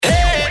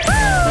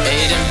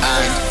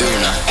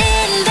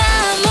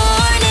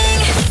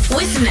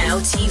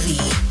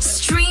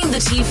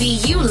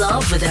TV you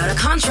love without a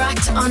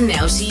contract on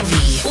Now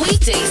TV.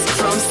 Weekdays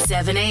from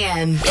 7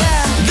 a.m.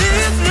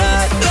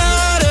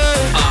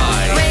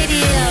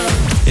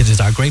 iRadio. It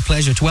is our great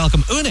pleasure to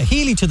welcome Una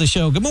Healy to the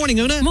show. Good morning,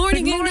 Una.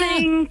 Morning, Good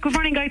morning. Good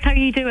morning, guys. How are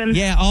you doing?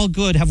 Yeah, all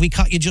good. Have we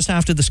caught you just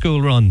after the school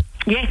run?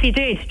 Yes, you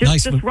did.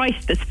 Nice. Just right,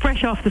 it's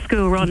fresh off the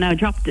school run now.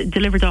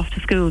 Delivered off to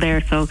school there.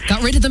 So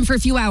got rid of them for a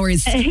few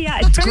hours. Yeah,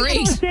 it's very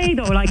great. close day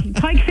though. Like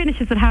Pike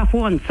finishes at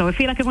 1:30, so I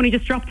feel like I've only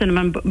just dropped them and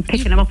I'm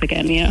picking them up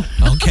again. You know.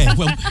 Okay,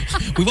 well,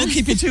 we won't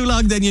keep you too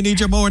long then. You need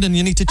your morning,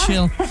 you need to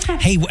chill.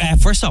 Hey,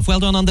 first off, well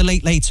done on the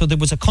late. So there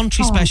was a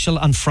country special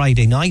on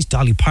Friday night.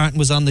 Dolly Parton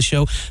was on the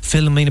show,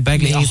 Philomena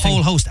Begley, a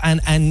whole host.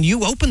 And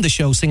you opened the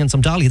show singing some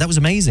Dolly. That was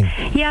amazing.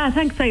 Yeah,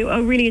 thanks. I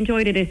really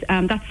enjoyed it.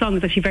 That song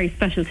was actually very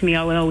special to me.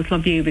 I Will Always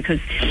Love You, because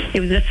it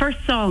was the first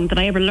song that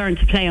I ever learned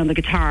to play on the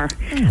guitar.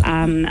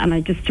 And I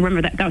just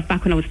remember that was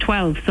back when I was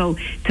 12. So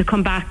to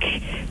come back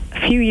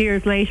a few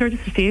years later,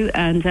 just a few,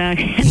 and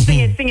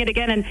sing it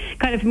again, and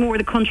kind of more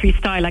the country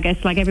style, I guess.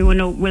 Like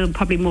everyone will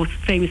probably most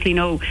famously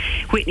know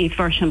Whitney's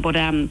version, but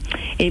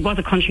it was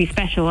a country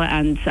special,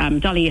 and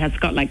Dolly has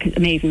got like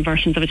amazing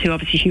versions of it too.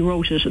 Obviously, she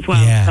wrote it as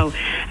well. Yeah. So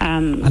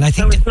and I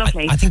think so it's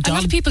lovely. I think A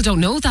lot of people don't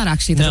know that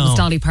actually, that it was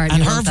Dolly Parton.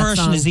 And who her wrote that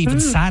version song. is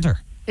even sadder.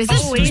 Is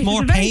it? There's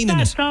more pain in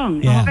it. It's a very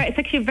sad song. Yeah. It's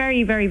actually a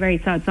very, very, very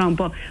sad song,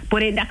 but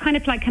that kind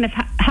of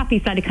happy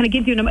sad. It kind of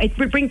gives you it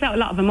brings out a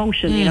lot of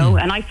emotion, you know.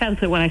 And I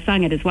felt it when I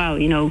sang it as well,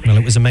 you know. Well,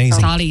 it was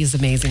amazing. Dolly is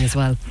amazing as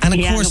well. And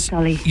of Yeah, course, I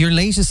love Dolly. your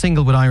latest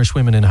single with Irish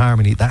Women in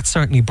Harmony, that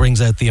certainly brings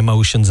out the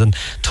emotions and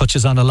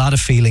touches on a lot of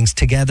feelings.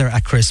 Together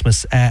at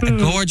Christmas. A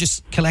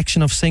gorgeous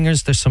collection of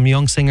singers. There's some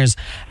young singers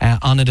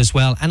on it as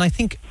well. And I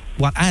think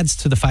what adds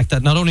to the fact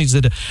that not only is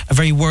it a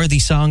very worthy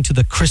song to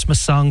the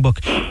Christmas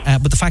songbook,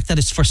 but the fact that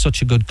it's for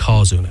such a good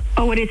cause, Una.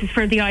 Oh, it is. It's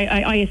for the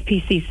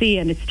ISPCC,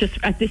 and it's just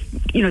at this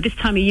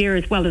time of year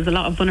as well. There's a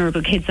lot of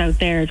vulnerable kids out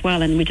there as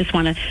well, and we just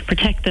want to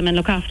protect them and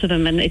look after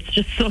them. And it's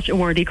just such a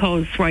worthy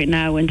cause right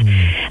now. And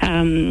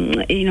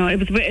it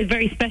was a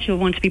very special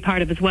one to be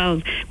part of as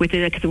well. With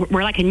it, because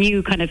we're like a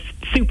new kind of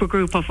super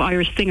group of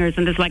Irish singers,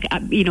 and there's like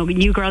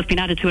new girls being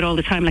added to it all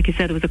the time. Like you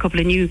said, there was a couple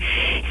of new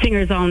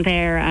singers on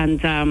there, and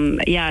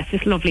it's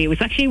just lovely. It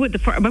was actually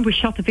I remember we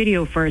shot the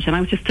video for it, and I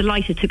was just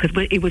delighted to, because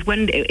it was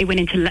when it went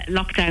into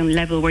lockdown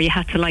level, where you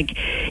had to, like,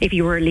 if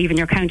you were leaving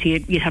your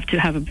county, you'd have to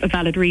have a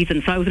valid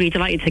reason. So I was really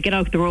delighted to get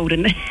out the road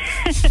and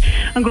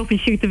and go up and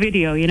shoot the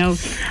video, you know.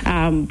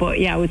 But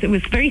yeah, it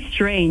was very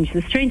strange,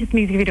 the strangest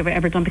music video I've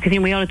ever done, because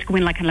we all had to go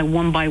in like kind of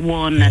one by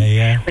one,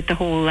 and with the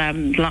whole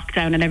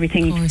lockdown and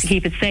everything to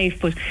keep it safe.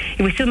 But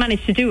we still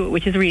managed to do it,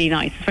 which is really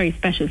nice. It's very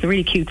special. It's a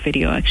really cute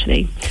video,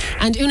 actually.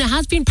 And Una,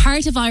 has been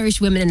part of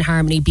Irish Women in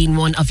Harmony been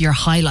one of your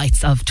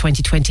highlights of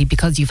 2020,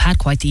 because you've had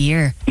quite the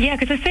year? Yeah,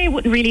 because I say it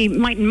wouldn't really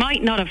might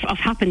not have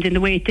happened in the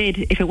way it did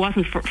if it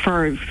wasn't for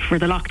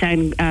the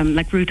lockdown.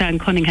 Like Ruth Ann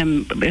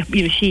Cunningham,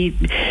 she's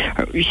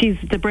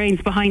the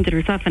brains behind it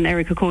herself, and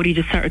Erica Cody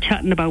just started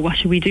chatting about what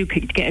should we do to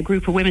get a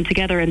group of women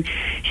together, and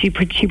she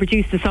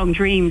produced the song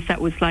Dreams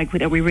that was like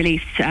that we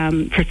released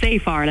for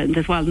Safe Ireland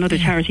as well, another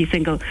charity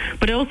single.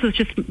 But it also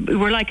just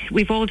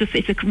we've all just,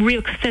 it's a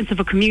real sense of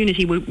a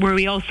community where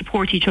we all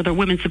support each other,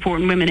 women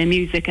supporting women in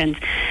music, and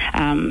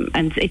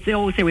it's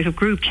always there with a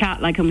group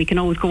chat, like, and we can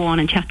always go on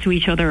and chat to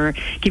each other, or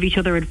give each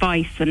other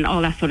advice and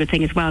all that sort of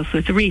thing as well. So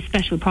it's a really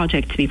special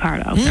project to be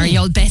part of. Are you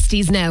all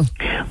besties now?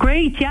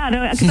 Great, yeah,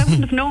 because I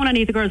wouldn't have known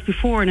any of the girls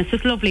before, and it's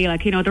just lovely.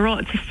 Like, they're all,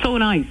 it's just so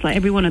nice. Like,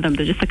 every one of them,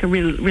 they're just like a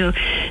real.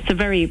 It's a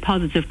very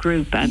positive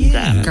group, and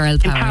girl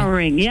power.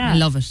 Empowering. Yeah, I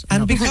love it.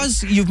 And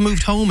because you've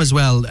moved home as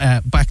well,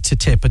 back to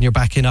Tip, and you're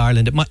back in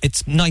Ireland,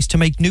 it's nice to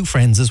make new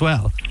friends as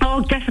well.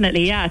 Oh,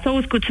 definitely, yeah. It's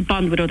always good to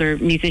bond with other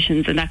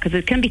musicians and that, because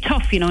it can be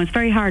tough. It's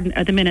very hard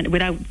at the minute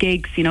without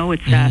gigs.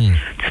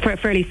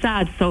 It's fairly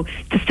sad. So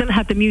to still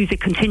have the music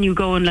continue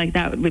going like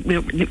that,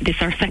 this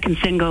is our second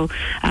single,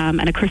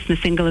 and a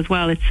Christmas single as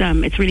well.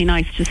 It's really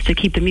nice just to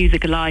keep the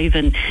music alive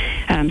and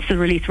still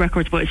release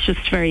records. But it's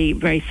just very,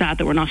 very sad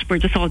that we're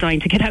just all dying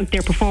to get out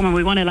there performing.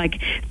 We want to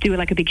do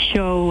a big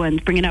show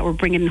and we're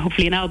bringing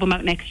hopefully an album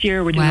out next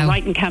year. We're doing a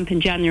writing camp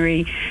in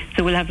January,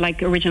 so we'll have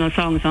original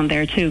songs on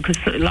there too, because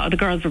a lot of the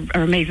girls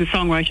are amazing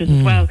songwriters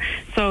as well.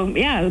 So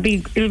yeah,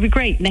 it'll be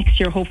great next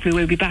year. Hopefully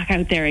we'll be back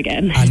out there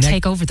again and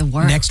take over the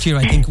world. Next year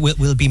I think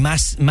will be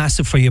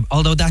massive for you,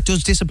 although that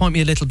does disappoint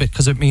me a little bit,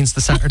 because it means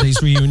the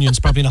Saturday's reunion's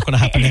probably not going to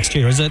happen next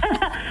year, is it?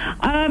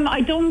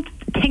 I don't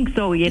think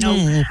so,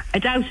 I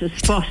doubt it,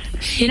 but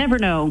you never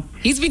know.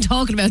 He's been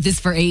talking about this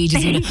for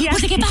ages. Will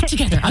they get back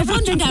together? I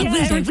wonder now,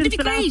 will they? Would it be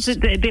great?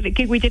 The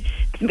gig we did,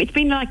 it's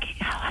been I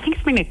think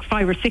it's been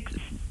 5 or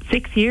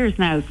 6 years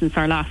now since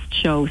our last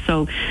show.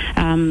 So,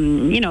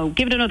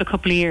 give it another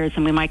couple of years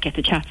and we might get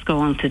the chats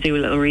going to do a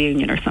little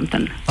reunion or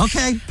something.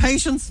 Okay,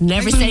 patience.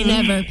 Never say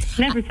never.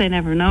 Never say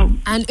never, no.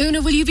 And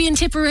Una, will you be in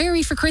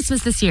Tipperary for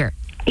Christmas this year?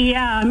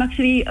 Yeah, I'm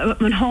actually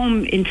at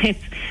home in Tip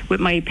with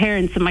my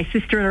parents and my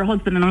sister and her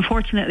husband, and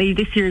unfortunately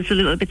this year is a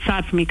little bit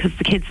sad for me because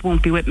the kids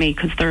won't be with me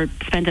because they're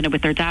spending it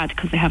with their dad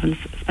because they haven't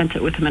spent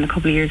it with him in a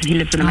couple of years, and he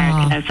lives in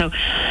America now. So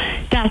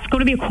that's going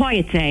to be a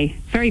quiet day,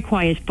 very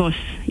quiet, but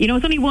you know,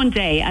 it's only one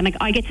day, and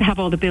I get to have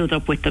all the build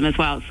up with them as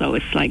well, so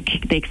it's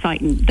like the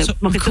exciting.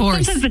 Of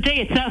course. Sometimes the day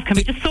itself can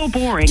be just so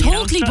boring.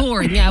 Totally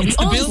boring. Yeah, we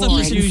all build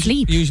up is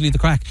usually the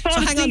crack. So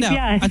hang on now.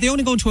 Yeah. Are they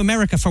only going to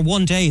America for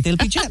one day? They'll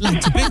be jet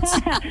lagged to bits.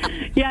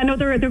 Yeah, no,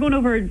 they're going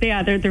over.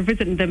 Yeah, they're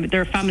visiting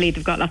their family.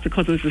 They've got lots of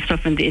cousins and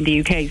stuff in the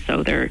UK,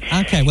 so they're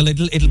okay. Well,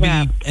 it'll be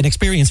an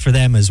experience for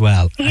them as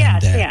well. Yeah,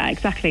 yeah,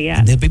 exactly. Yeah,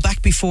 and they'll be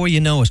back before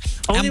you know it.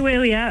 Oh, they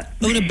will. Yeah.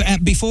 Una,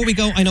 before we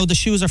go, I know the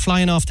shoes are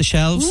flying off the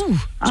shelves. Ooh.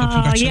 So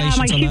congratulations yeah,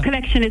 my on shoe that.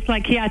 collection is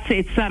like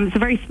it's a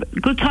very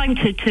good time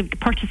to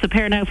purchase a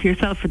pair now for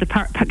yourself for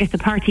get the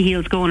party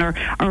heels going,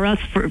 or else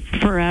for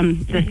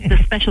the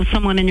special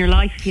someone in your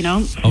life, you know.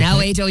 Okay. Now,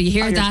 Ado, you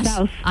hear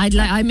that?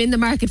 I'm in the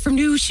market for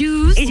new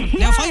shoes.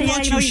 Now, if I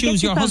bought you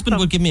shoes, your husband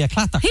would give me a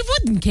clatter. He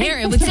wouldn't care.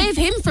 It would save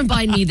him from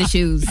buying me the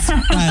shoes.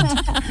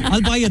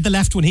 I'll buy you the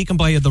left one, he can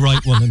buy you the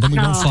right one, and then we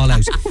won't fall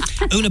out.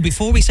 Una,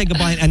 before we say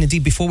goodbye, and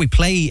indeed before we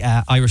play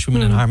Irish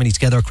Women in Harmony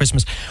together at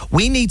Christmas,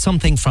 we need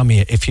something from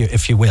you,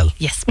 if you will.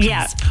 Yes, please.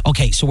 Yeah.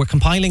 Okay, so we're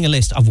compiling a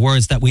list of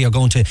words that we are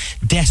going to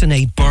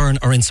detonate, burn,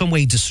 or in some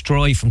way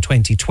destroy from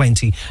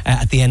 2020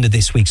 at the end of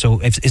this week. So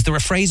is there a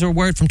phrase or a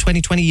word from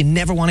 2020 you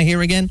never want to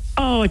hear again?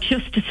 Oh,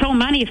 just so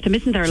many of them,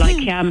 isn't there? Like,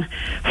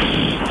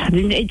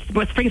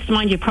 what springs to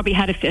mind, you probably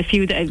had a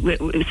few that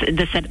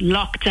said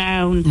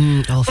lockdown.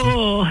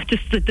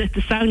 Just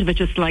the sound of it,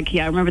 just like,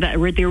 I remember that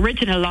the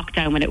original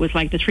lockdown when it was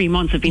like the 3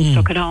 months of being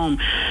stuck at home.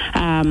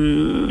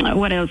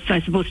 What else?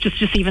 I suppose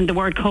just even the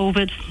word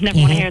COVID. Never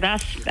want to hear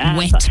that.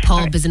 Wet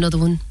pub is another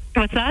one.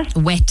 What's that?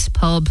 Wet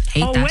pub.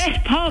 Hate that.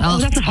 Wet pub. Oh,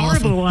 that's a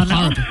horrible one.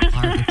 Horrible.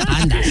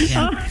 And that,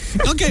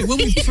 yeah. Okay, well,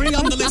 we've 3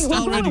 on the list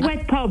already.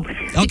 Wet pub.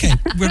 Okay,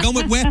 we're going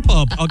with wet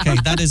pub. Okay,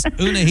 that is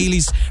Una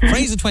Healy's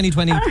phrase of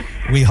 2020.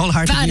 We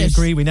wholeheartedly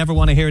agree. We never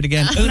want to hear it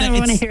again. Una,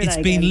 it's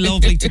been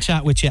lovely to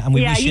chat with you, and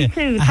we wish you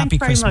a happy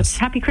Christmas.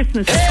 Happy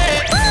Christmas.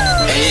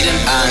 Aidan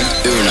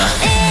and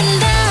Una.